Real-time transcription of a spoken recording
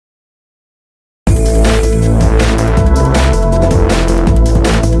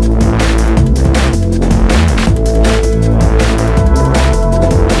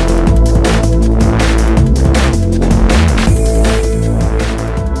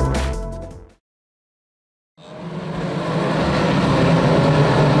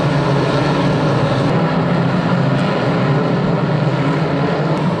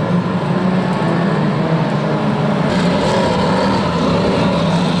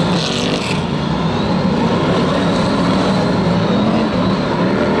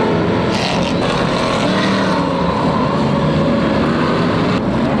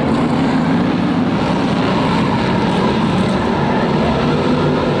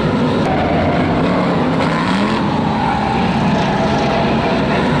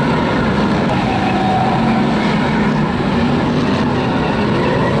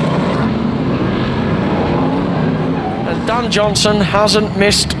Dan Johnson hasn't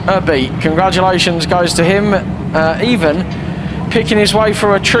missed a beat. Congratulations goes to him, even picking his way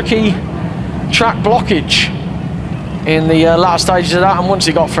through a tricky track blockage in the last stages of that, and once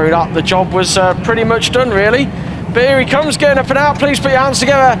he got through that, the job was pretty much done, really. But here he comes, getting up and out. Please put your hands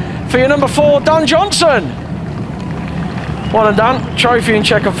together for your number 4, Dan Johnson. Well done, Dan. Trophy and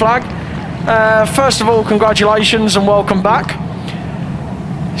checkered flag. First of all, congratulations and welcome back.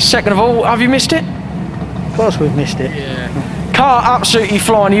 Second of all, have you missed it? Of course we've missed it. Yeah. Car absolutely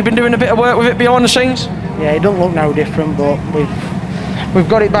flying. You've been doing a bit of work with it behind the scenes? Yeah, it don't look no different, but we've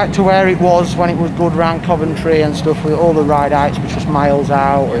got it back to where it was when it was good round Coventry and stuff, with all the ride heights, which was miles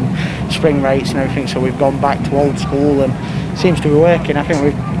out, and spring rates and everything. So we've gone back to old school, and it seems to be working. I think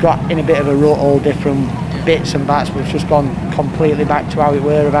we've got in a bit of a rut, all different bits and bats. We've just gone completely back to how we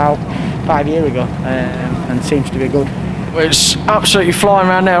were about 5 years ago, and seems to be good. Well, it's absolutely flying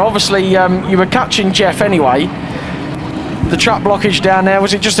around there. Obviously, you were catching Jeff anyway. The track blockage down there,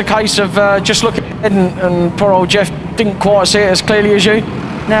 was it just a case of just looking ahead and poor old Jeff didn't quite see it as clearly as you?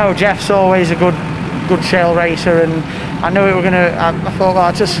 No, Jeff's always a good trail racer, and I knew we were going to, I thought,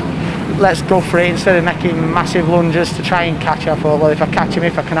 well, just let's go for it instead of making massive lunges to try and catch. I thought, well, if I catch him,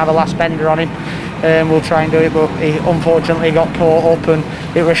 if I can have a last bender on him, we'll try and do it. But he unfortunately got caught up,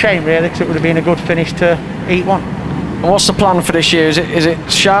 and it was a shame really, because it would have been a good finish to Heat 1. And what's the plan for this year? Is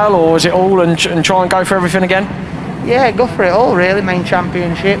it shell, or is it all and try and go for everything again? Yeah, go for it all really. Main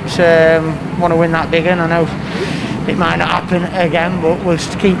championships, want to win that big one. I know it might not happen again, but we'll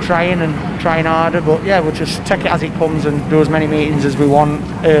just keep trying and trying harder. But yeah, we'll just take it as it comes and do as many meetings as we want,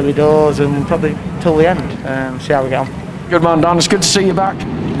 early doors, and probably till the end, see how we get on. Good man, Dan. It's good to see you back.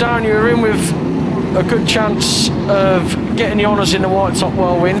 Dan, you were in with a good chance of getting the honours in the White Top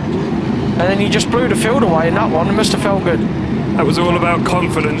Whirlwind, and then you just blew the field away in that one. It must have felt good. That was all about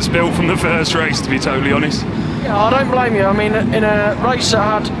confidence built from the first race, to be totally honest. Yeah, I don't blame you. I mean, in a race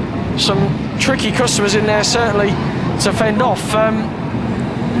that had some tricky customers in there, certainly to fend off.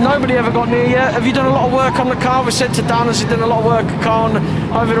 Nobody ever got near you. Have you done a lot of work on the car? We said to Dan, has he done a lot of work on the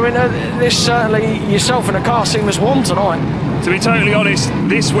car over the winter? This certainly, yourself and the car seem as one tonight. To be totally honest,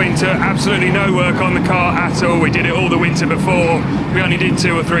 this winter, absolutely no work on the car at all. We did it all the winter before. We only did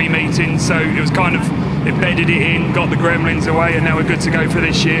 2 or 3 meetings, so it was kind of embedded it in, got the gremlins away, and now we're good to go for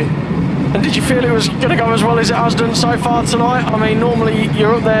this year. And did you feel it was going to go as well as it has done so far tonight? I mean, normally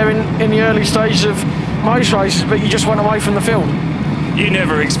you're up there in the early stages of most races, but you just went away from the field. You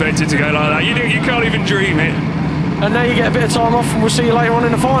never expect it to go like that. You can't even dream it. And now you get a bit of time off, and we'll see you later on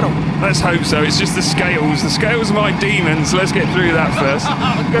in the final. Let's hope so. It's just the scales. The scales are my demons. Let's get through that first.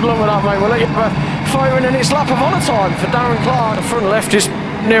 Good luck with that, mate. We'll let you have a photo, and then it's lap of honour time for Darren Clark. The front left is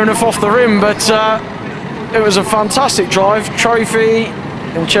near enough off the rim, but it was a fantastic drive. Trophy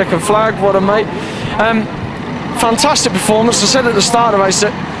and checkered flag, what a mate. Fantastic performance. I said at the start of the race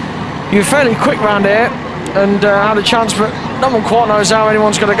that you were fairly quick round here and had a chance, but no one quite knows how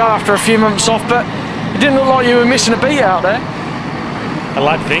anyone's going to go after a few months off, but it didn't look like you were missing a beat out there. I'd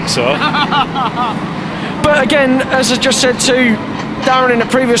like to think so. But again, as I just said to Darren in the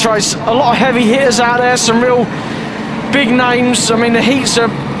previous race, a lot of heavy hitters out there, some real big names. I mean, the heats are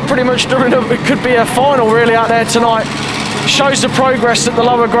pretty much doing it could be a final really out there tonight. Shows the progress that the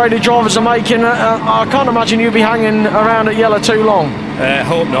lower graded drivers are making. I can't imagine you'll be hanging around at Yellow too long.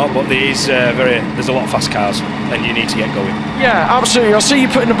 Hope not, but there's a lot of fast cars and you need to get going. Yeah, absolutely. I see you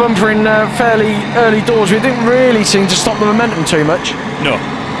putting the bumper in fairly early doors. It didn't really seem to stop the momentum too much. No.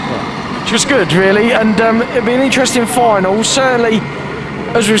 Which was good, really, and it'll be an interesting final. Certainly,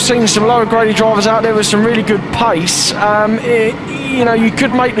 as we've seen some lower graded drivers out there with some really good pace, you know, you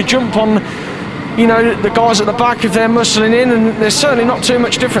could make the jump on, you know, the guys at the back if they're muscling in, and there's certainly not too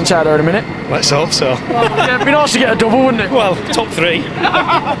much difference out there in a minute. Let's hope so. Yeah, it'd be nice to get a double, wouldn't it? Well, top 3.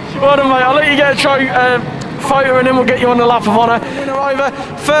 Well done, mate. I'll let you get a photo and then we'll get you on the lap of honour. Winner over,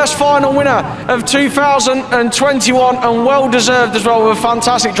 first final winner of 2021, and well deserved as well with a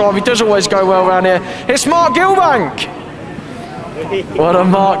fantastic drive. He does always go well around here. It's Mark Gilbank. Well done,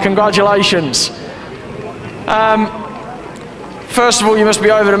 Mark. Congratulations. First of all, you must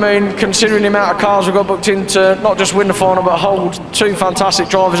be over the moon considering the amount of cars we've got booked in to not just win the final but hold 2 fantastic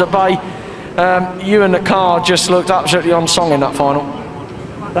drivers at bay. You and the car just looked absolutely on song in that final.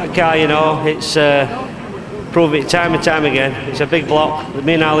 That car, you know, it's proved it time and time again. It's a big block.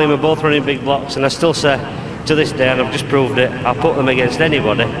 Me and Ali are both running big blocks, and I still say to this day, and I've just proved it, I'll put them against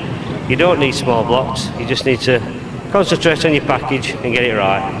anybody. You don't need small blocks. You just need to concentrate on your package and get it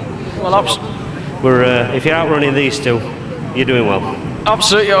right. Well, if you're outrunning these two, you're doing well.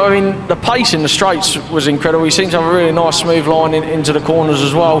 Absolutely. I mean, the pace in the straights was incredible. He seemed to have a really nice, smooth line into the corners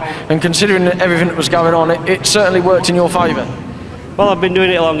as well. And considering everything that was going on, it certainly worked in your favour. Well, I've been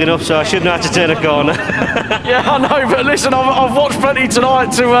doing it long enough, so I should know how to turn a corner. Yeah, I know, but listen, I've watched plenty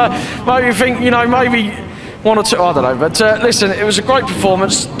tonight to maybe think, you know, maybe one or two, I don't know. But listen, it was a great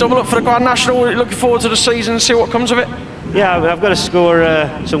performance. Double up for the Grand National. Looking forward to the season and see what comes of it. Yeah, I've got to score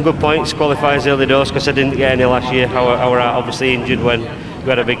some good points, qualify as early doors, because I didn't get any last year. I was obviously injured when we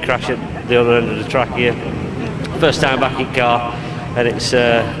had a big crash at the other end of the track here. First time back in car, and it's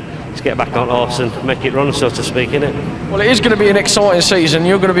get back on horse and make it run, so to speak, innit? Well, it is going to be an exciting season.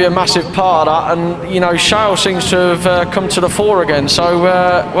 You're going to be a massive part of that, and you know, Shale seems to have come to the fore again. So,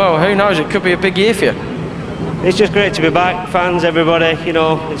 well, who knows? It could be a big year for you. It's just great to be back, fans, everybody. You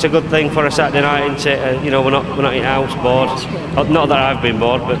know, it's a good thing for a Saturday night, isn't it? You know, we're not in house bored. Not that I've been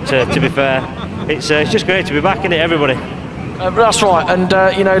bored, but to be fair, it's just great to be back, innit, everybody? That's right, and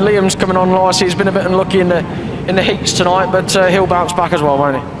you know, Liam's coming on nicely. He's been a bit unlucky in the heats tonight, but he'll bounce back as well,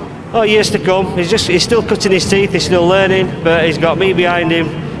 won't he? Oh, years to come. He's still cutting his teeth. He's still learning, but he's got me behind him,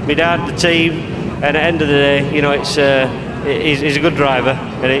 my dad, the team, and at the end of the day, you know, it's he's a good driver,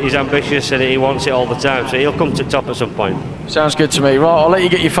 and he's ambitious, and he wants it all the time. So he'll come to the top at some point. Sounds good to me. Right, I'll let you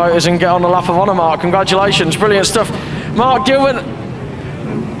get your photos and get on the lap of honour, Mark. Congratulations, brilliant stuff. Mark Gilban,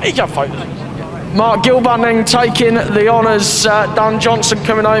 he got photos. Mark Gilban then taking the honours. Dan Johnson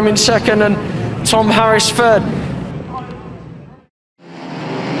coming home in second, and Tom Harris third.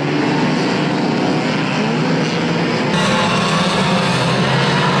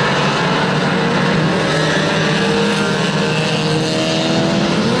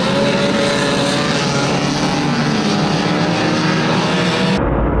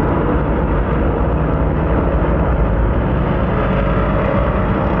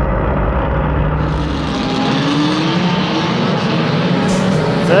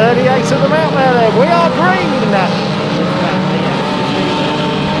 To them out there. We are green.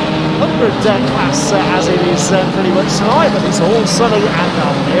 100 class as it is pretty much tonight, but it's all sunny and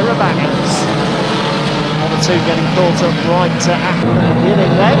thereabouts. One or two getting caught up right at the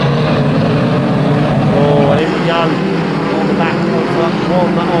beginning then. Oh, here we go. On the back of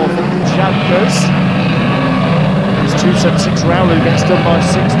one of the Jokers. It's 276 Rowley gets done by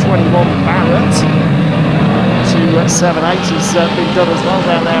 621 Barrett. 278 has been done as well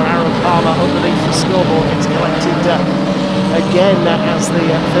down there. Aaron Palmer underneath the scoreboard gets collected again as the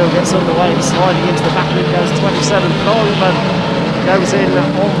field gets underway. Sliding into the back, it goes 27. Coleman goes in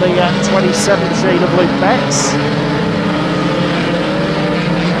on the 2017 of Luke Betts.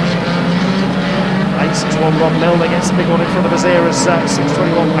 861 Rob Milner gets the big one in front of us here as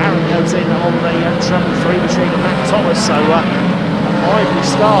 621 Barrett goes in on the treble 3 machine of Matt Thomas. So a lively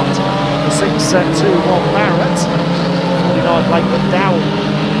start. 621 Barrett, 49 Blake McDowell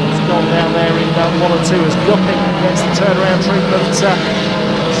has gone down there in 1 or 2 as Gupping gets the turnaround treatment.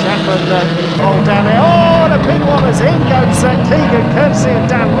 Chapman involved down there. Oh, and a big one as in goes Keegan Courtesy and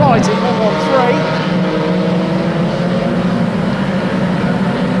Dan Wright in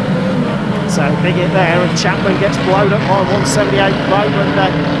 113. So big hit there, and Chapman gets blown up by 178. Bowman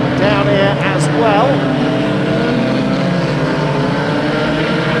down here as well.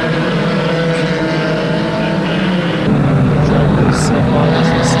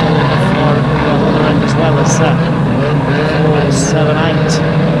 Still in the floor at the other end as well as 478.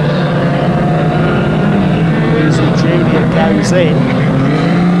 Weasel Junior goes in.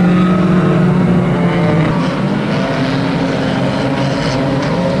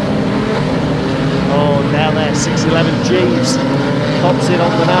 Oh, down there 611 Jeeves pops in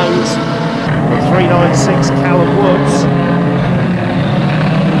on the nose. 396 Callum Woods.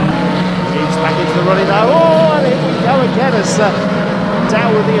 Jeeves back into the running though. Oh, and here we go again as Dow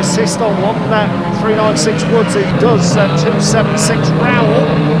with the assist on 396 Woods, who does 276 Rowell.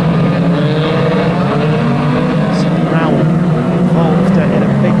 So Rowell involved in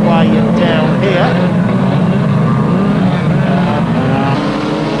a big way down here.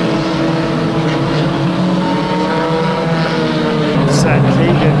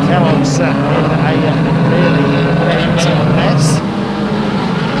 Keegan Kellogg's in a really bad mess.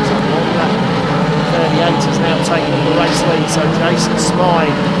 38 is now taking the race lead, so Jason Smythe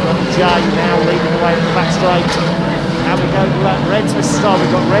got Jay now leading away at the back straight. Now we go to Reds this time.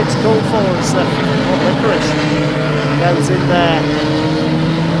 We've got Reds call for us. Licorice goes in there.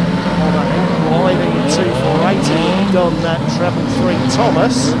 Gliding in 248. Done treble 3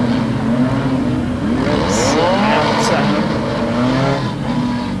 Thomas. Reds out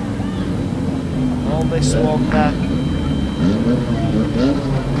on this one there.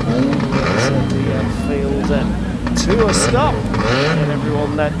 The field to a stop. Get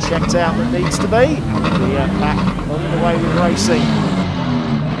everyone checked out that needs to be. We'll be back on the way with racing.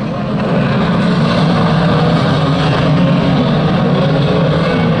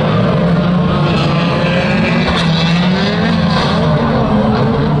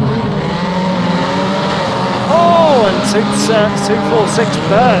 Oh, and 246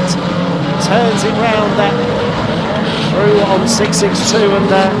 Bert turns it round through on 662, and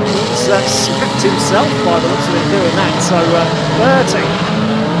he's smacked himself by the looks of him doing that. So Bertie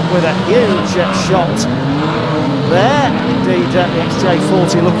with a huge shot there. Indeed, the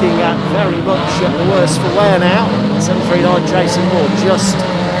XJ40 looking very much the worse for wear now. 739 Jason Moore just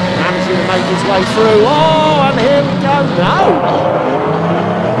managing to make his way through. Oh, and here we go. No!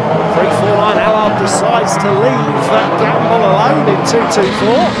 349 Allard decides to leave Gamble alone in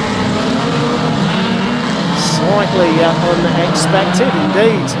 224. Slightly unexpected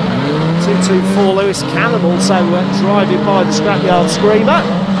indeed. 224 Lewis Cannon also driving by the Scrapyard Screamer.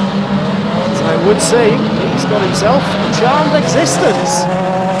 So it would seem he's got himself a charmed existence.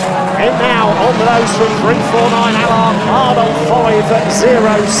 And now on the nose from 349 Allard, hard on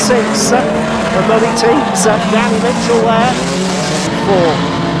 5.06. The money teams, Danny Mitchell there.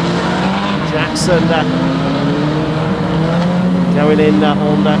 4. Jackson going in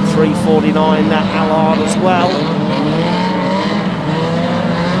on 349 Allard as well.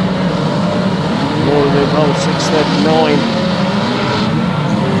 Morning hole 639.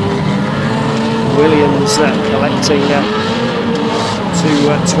 Williams collecting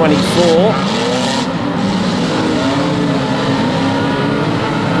 224.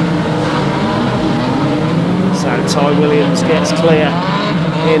 So Ty Williams gets clear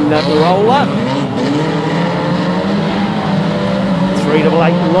in the roller.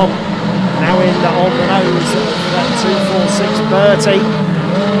 388 Lump now in on the nose of that 246 Bertie.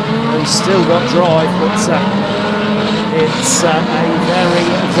 He's still got drive, but it's a very,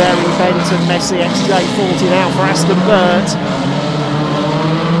 very bent and messy XJ40 now for Aston Burt.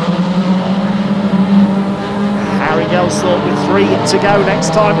 Harry Gelsthorpe with 3 to go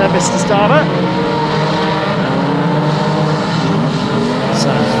next time then, Mr. Starter.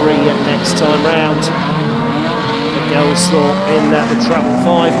 So 3 next time round. Gelsthorpe in the Travel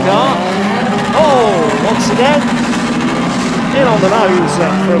 5 car. Oh, once again, in on the nose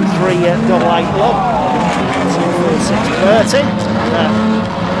from 388 Lump. 246 Bertie.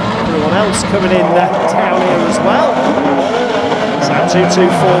 Everyone else coming in down here as well. So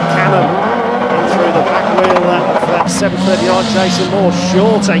 224 Cannon in through the back wheel of that 739 Jason Moore.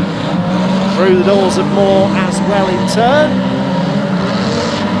 Shorty through the doors of Moore as well in turn.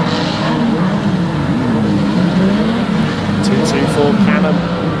 224 Cannon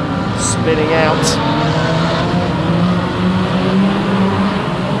spinning out.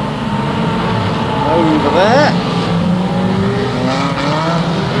 Over there.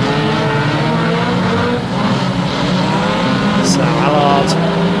 So Allard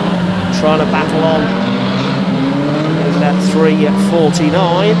trying to battle on in that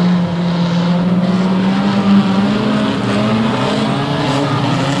 349.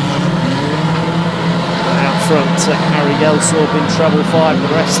 Front Harry Gelsthorpe in Trouble 5.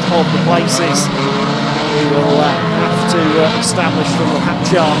 The rest of the places we will have to establish from the lap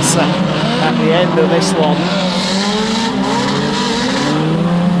charts at the end of this one.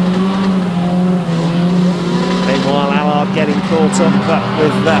 Meanwhile, Allard getting caught up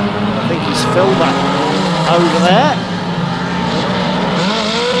with I think he's Filmer over there.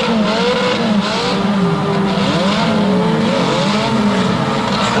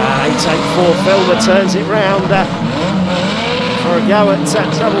 884 Filmer turns it round for a go at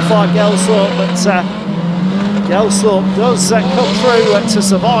Treble 5 Gelsthorpe, but Gelsthorpe does come through to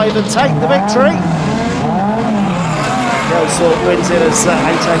survive and take the victory. Gelsthorpe wins it as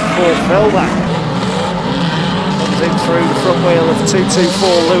 884 Filmer comes in through the front wheel of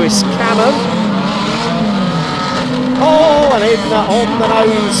 224 Lewis Cannon. Oh, and in on the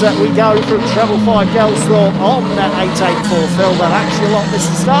nose we go from Treble 5 Gelsthorpe on that 884 Filmer. That's your lot,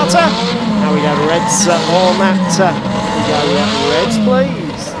 Mr. Starter. Now we go to Reds on that. We go Reds,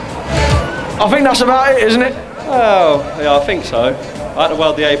 please. I think that's about it, isn't it? Oh, yeah, I think so. I had to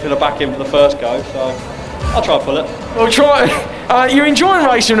weld the A-pillar back in for the first go, so I'll try and pull it. Well, try. You're enjoying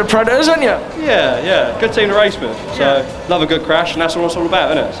racing the Predators, aren't you? Yeah. Good team to race with. So love a good crash, and that's what it's all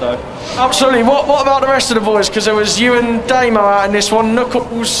about, isn't it? So. Absolutely. What about the rest of the boys? Because there was you and Damo out in this one.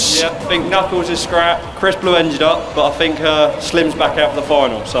 Knuckles. Yeah, I think Knuckles is scrap. Chris Blue ended up, but I think Slim's back out for the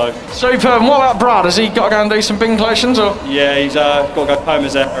final. So. Superb. And what about Brad? Has he got to go and do some bin collections, or? Yeah, he's got to go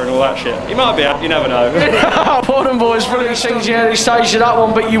Pomazetta and all that shit. He might be out. You never know. Well done, boys. Brilliant things in the early stage of that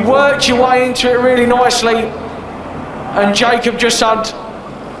one, but you worked your way into it really nicely. and Jacob just had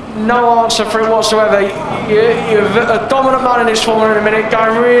no answer for it whatsoever. You've a dominant man in this formula in a minute,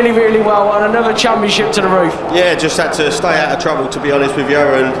 going really, really well, and another championship to the roof. Yeah, just had to stay out of trouble, to be honest with you,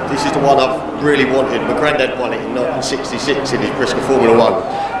 and this is the one I've really wanted. My granddad won it in 1966 in his Briscoe Formula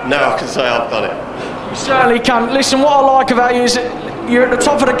 1. Now I can say I've done it. You certainly can. Listen, what I like about you is that you're at the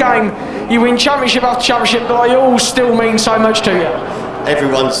top of the game, you win championship after championship, but they all still mean so much to you.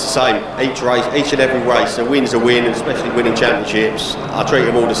 Everyone's the same, each race, each and every race. A win's a win, and especially winning championships. I treat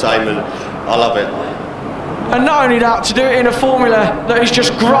them all the same, and I love it. And not only that, to do it in a formula that is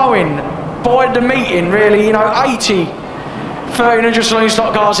just growing by the meeting, really, you know, 80 1300 saloon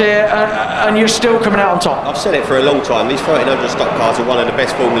stock cars here, and you're still coming out on top. I've said it for a long time, these 1300 stock cars are one of the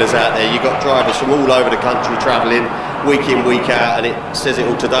best formulas out there. You've got drivers from all over the country travelling week in, week out, and it says it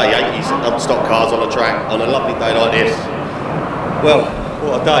all today, 80s stock cars on a track on a lovely day like this. Well,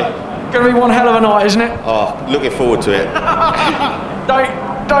 what a day. Going to be one hell of a night, isn't it? Oh, looking forward to it.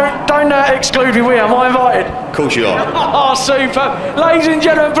 Don't exclude me, am I invited? Of course you are. Oh, super. Ladies and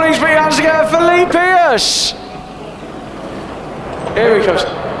gentlemen, please put your hands together for Lee Pierce. Here he comes.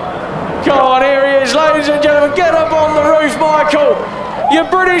 Come on, here he is, ladies and gentlemen. Get up on the roof, Michael. Your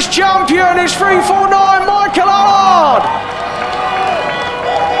British champion is 349, Michael Allard.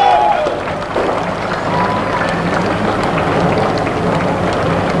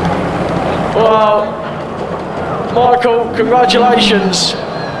 Well, Michael, congratulations.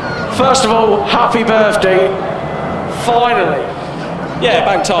 First of all, happy birthday. Finally. Yeah,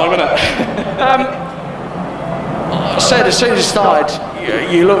 bang time, isn't it? I said as soon as it started,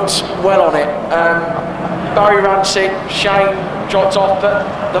 you looked well on it. Barry Rancic, Shane dropped off, but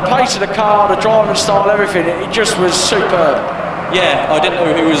the pace of the car, the driving style, everything, it just was superb. Yeah, I didn't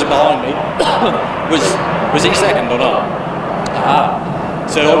know who was behind me. was he second or not?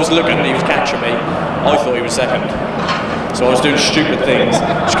 So I was looking and he was catching me. I thought he was second. So I was doing stupid things,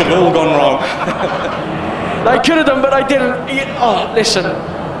 which could have all gone wrong. They could have done, but they didn't. Oh, listen,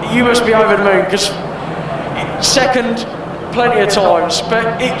 you must be over the moon, because second plenty of times,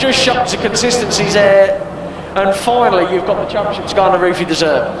 but it just shows the consistency's there, and finally you've got the championship to go on the roof you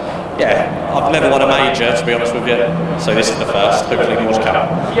deserve. Yeah, I've never won a major, to be honest with you, so this is the first, hopefully more to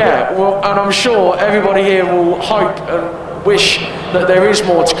come. Yeah, well, and I'm sure everybody here will hope and wish that there is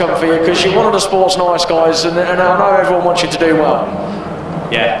more to come for you, because you're one of the sport's nice guys, and I know everyone wants you to do well.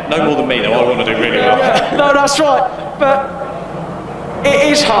 Yeah, no more than me though, I want to do really well. Yeah, no, that's right, but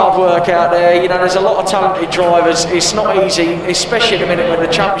it is hard work out there, you know, there's a lot of talented drivers. It's not easy, especially in a minute when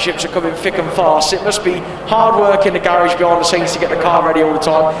the championships are coming thick and fast. It must be hard work in the garage behind the scenes to get the car ready all the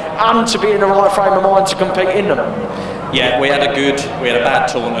time, and to be in the right frame of mind to compete in them. Yeah, we had a bad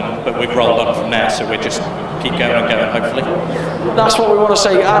tournament, but we've rolled on from there, so we just keep going and going, hopefully. That's what we want to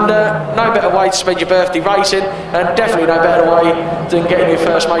see, and no better way to spend your birthday racing, and definitely no better way than getting your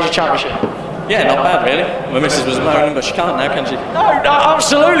first major championship. Yeah, not bad really. My missus was moaning, but she can't now, can she? No,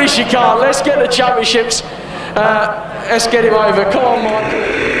 absolutely she can't. Let's get the championships. Let's get him over. Come on, Michael.